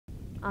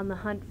On the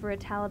hunt for a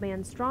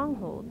Taliban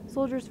stronghold,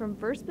 soldiers from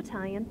 1st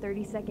Battalion,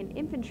 32nd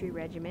Infantry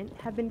Regiment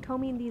have been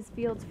combing these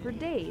fields for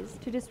days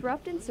to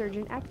disrupt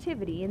insurgent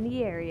activity in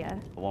the area.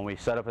 When we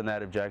set up in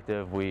that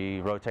objective,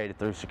 we rotated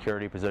through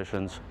security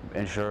positions,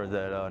 ensured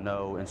that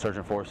no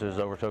insurgent forces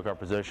overtook our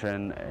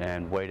position,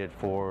 and waited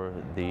for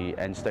the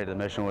end state of the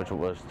mission, which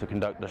was to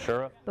conduct the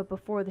Shura. But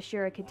before the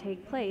Shura could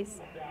take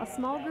place, a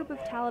small group of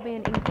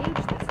Taliban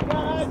engaged the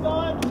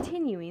soldiers,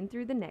 continuing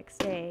through the next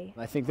day.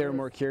 I think they were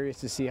more curious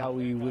to see how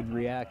we would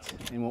react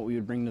and what we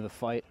would bring to the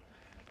fight.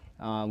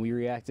 We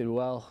reacted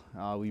well.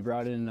 We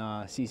brought in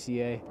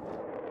CCA.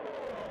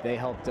 They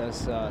helped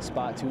us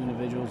spot 2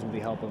 individuals with the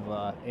help of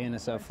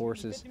ANSF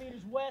forces.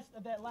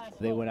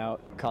 They went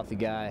out, caught the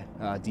guy,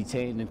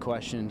 detained and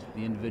questioned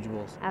the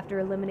individuals. After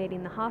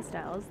eliminating the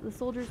hostiles, the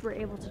soldiers were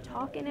able to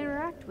talk and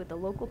interact with the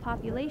local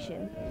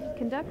population,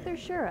 conduct their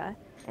Shura,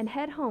 and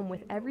head home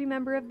with every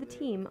member of the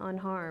team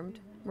unharmed.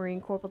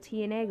 Marine Corporal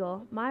Tia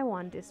Nagle,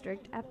 Maiwan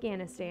District,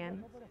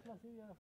 Afghanistan.